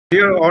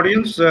Dear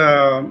audience,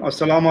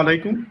 Assalamu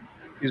alaikum.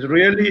 It's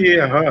really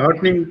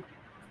heartening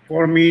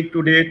for me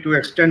today to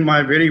extend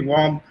my very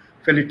warm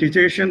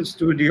felicitations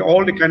to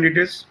all the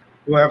candidates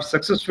who have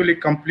successfully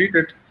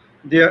completed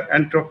their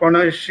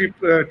entrepreneurship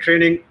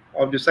training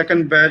of the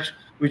second batch,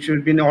 which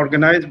will be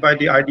organized by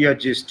the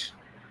IdeaGist,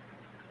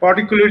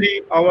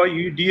 particularly our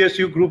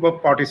DSU group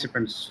of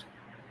participants.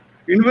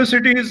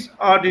 Universities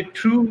are the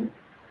true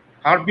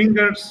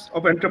harbingers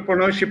of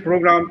entrepreneurship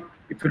program.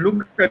 If you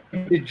look at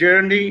the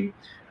journey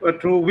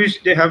through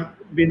which they have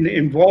been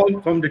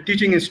involved from the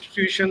teaching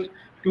institutions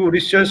to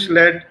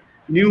research-led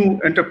new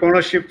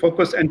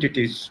entrepreneurship-focused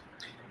entities.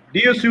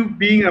 DSU,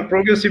 being a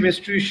progressive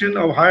institution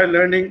of higher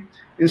learning,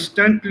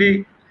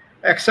 instantly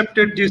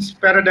accepted this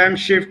paradigm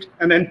shift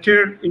and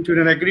entered into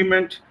an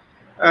agreement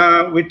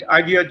with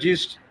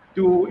IdeaGist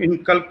to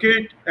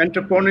inculcate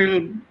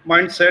entrepreneurial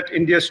mindset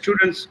in their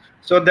students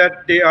so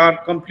that they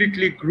are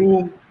completely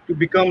groomed to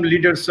become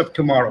leaders of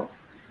tomorrow.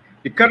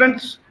 The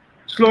current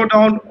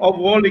slowdown of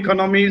world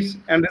economies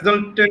and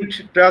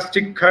resultant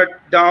drastic cut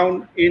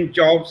down in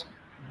jobs,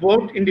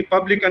 both in the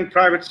public and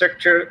private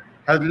sector,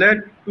 has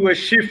led to a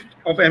shift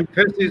of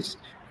emphasis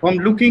from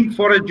looking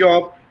for a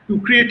job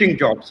to creating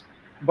jobs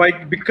by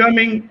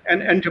becoming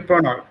an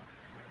entrepreneur.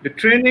 The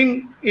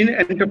training in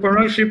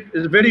entrepreneurship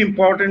is very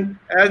important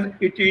as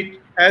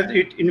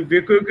it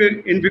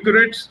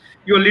invigorates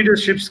your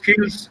leadership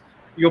skills,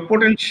 your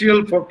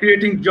potential for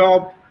creating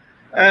job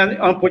and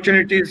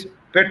opportunities,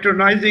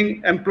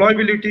 patronizing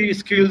employability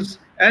skills,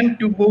 and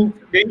to move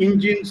the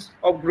engines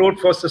of growth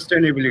for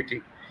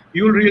sustainability.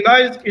 You'll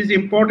realize its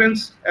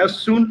importance as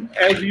soon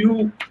as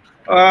you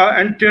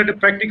enter the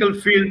practical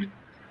field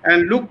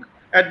and look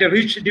at the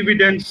rich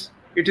dividends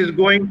it is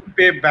going to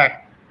pay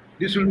back.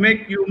 This will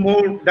make you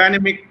more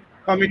dynamic,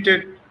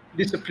 committed,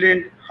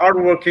 disciplined,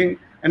 hardworking,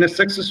 and a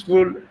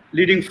successful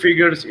leading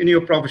figures in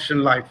your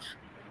professional life.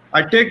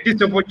 I take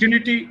this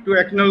opportunity to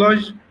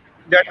acknowledge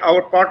that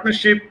our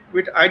partnership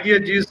with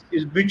IdeaGist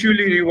is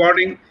mutually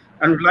rewarding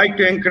and would like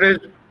to encourage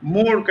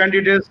more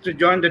candidates to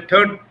join the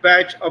third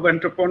batch of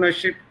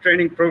entrepreneurship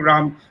training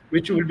program,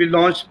 which will be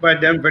launched by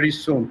them very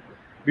soon.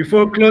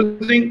 Before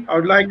closing, I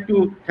would like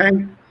to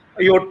thank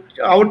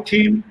our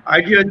team,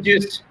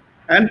 IdeaGist,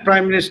 and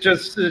Prime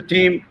Minister's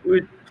team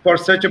for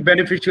such a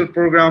beneficial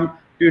program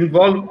to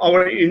involve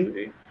our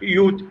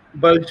youth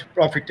bulge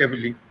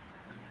profitably.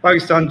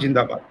 Pakistan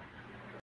Jindabad.